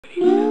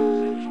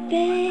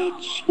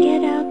bitch,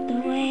 get out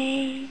the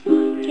way.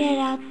 Get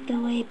out the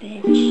way,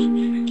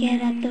 bitch.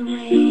 Get out the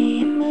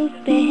way. Move,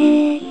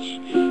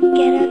 bitch.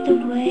 Get out the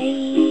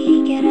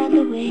way. Get out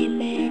the way,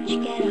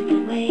 bitch. Get out the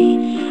way.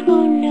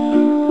 Oh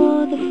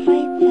no, the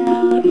fight's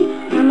out.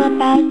 I'm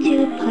about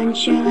to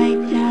punch your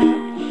lights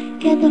out.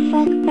 Get the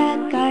fuck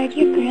back, guard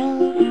your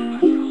grill.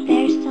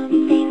 There's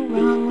something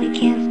wrong, we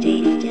can't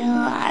stay still.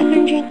 I've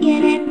been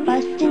drinking and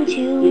busting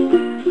too.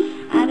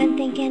 I've been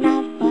thinking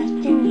of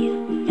busting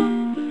you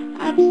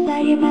up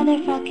beside your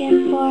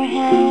motherfucking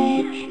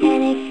forehead.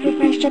 And if your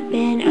friends jump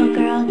in, oh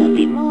girl, there'll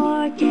be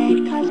more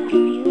dead. Causing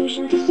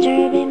confusion,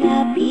 disturbing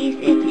the peace.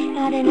 It's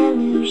not an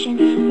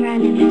illusion.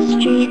 Running the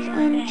streets,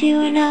 I'm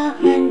doing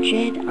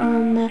 100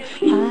 on the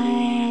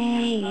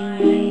highway.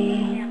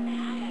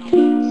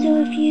 So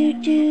if you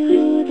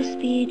do the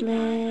speed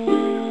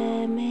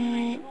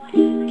limit,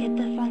 get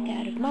the fuck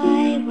out of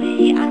my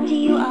way. I'm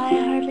DUI,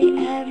 hardly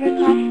ever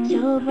caught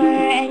sober,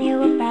 and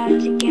you're about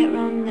to get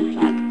run the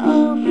fuck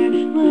over.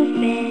 Move,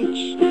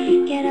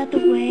 bitch. Get out the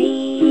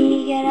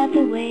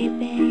way,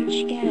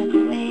 bitch. Get out